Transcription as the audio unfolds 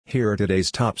Here are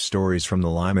today's top stories from the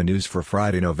Lima News for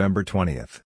Friday, November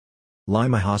 20th.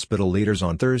 Lima hospital leaders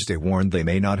on Thursday warned they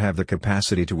may not have the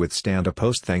capacity to withstand a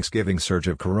post-Thanksgiving surge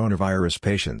of coronavirus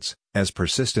patients, as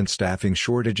persistent staffing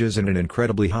shortages and an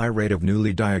incredibly high rate of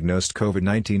newly diagnosed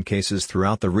COVID-19 cases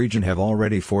throughout the region have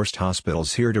already forced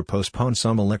hospitals here to postpone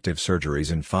some elective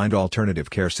surgeries and find alternative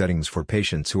care settings for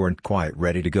patients who aren't quite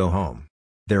ready to go home.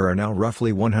 There are now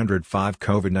roughly 105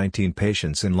 COVID-19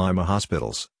 patients in Lima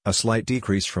hospitals, a slight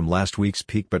decrease from last week's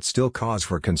peak but still cause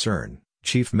for concern,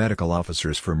 Chief Medical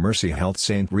Officers for Mercy Health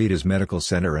St. Rita's Medical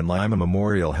Center and Lima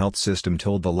Memorial Health System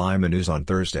told the Lima News on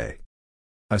Thursday.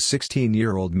 A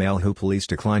 16-year-old male who police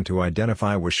declined to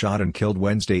identify was shot and killed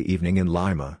Wednesday evening in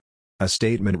Lima. A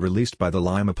statement released by the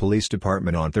Lima Police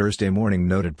Department on Thursday morning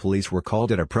noted police were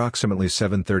called at approximately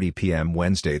 7:30 p.m.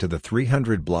 Wednesday to the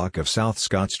 300 block of South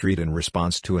Scott Street in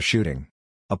response to a shooting.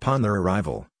 Upon their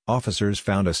arrival, officers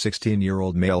found a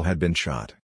 16-year-old male had been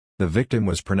shot. The victim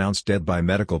was pronounced dead by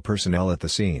medical personnel at the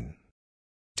scene.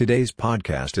 Today's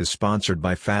podcast is sponsored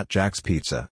by Fat Jack's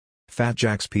Pizza. Fat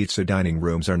Jack's Pizza dining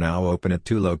rooms are now open at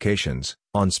 2 locations,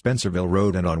 on Spencerville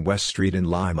Road and on West Street in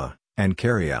Lima, and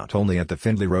carry out only at the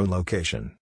Findlay Road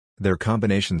location. Their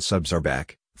combination subs are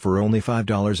back, for only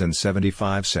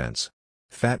 $5.75.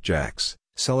 Fat Jack's,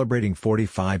 celebrating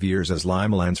 45 years as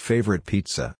Limaland's favorite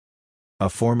pizza. A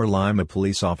former Lima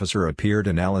police officer appeared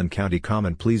in Allen County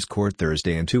Common Pleas Court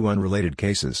Thursday in 2 unrelated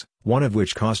cases, one of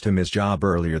which cost him his job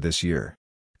earlier this year.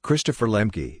 Christopher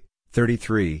Lemke,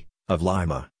 33, of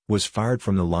Lima, was fired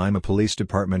from the Lima Police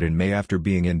Department in May after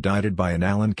being indicted by an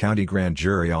Allen County grand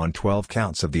jury on 12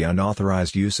 counts of the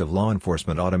unauthorized use of law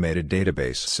enforcement automated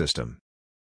database system.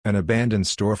 An abandoned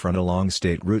storefront along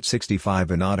State Route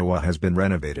 65 in Ottawa has been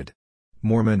renovated.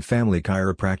 Mormon Family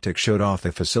Chiropractic showed off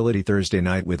the facility Thursday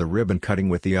night with a ribbon cutting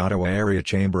with the Ottawa Area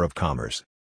Chamber of Commerce.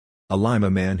 A Lima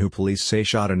man who police say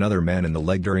shot another man in the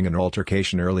leg during an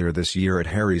altercation earlier this year at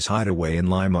Harry's Hideaway in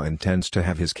Lima intends to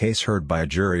have his case heard by a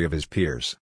jury of his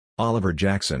peers. Oliver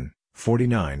Jackson,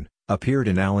 49, appeared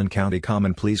in Allen County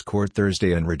Common Pleas Court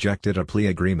Thursday and rejected a plea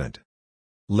agreement.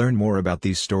 Learn more about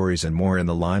these stories and more in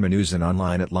the Lima News and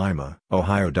online at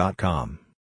limaohio.com.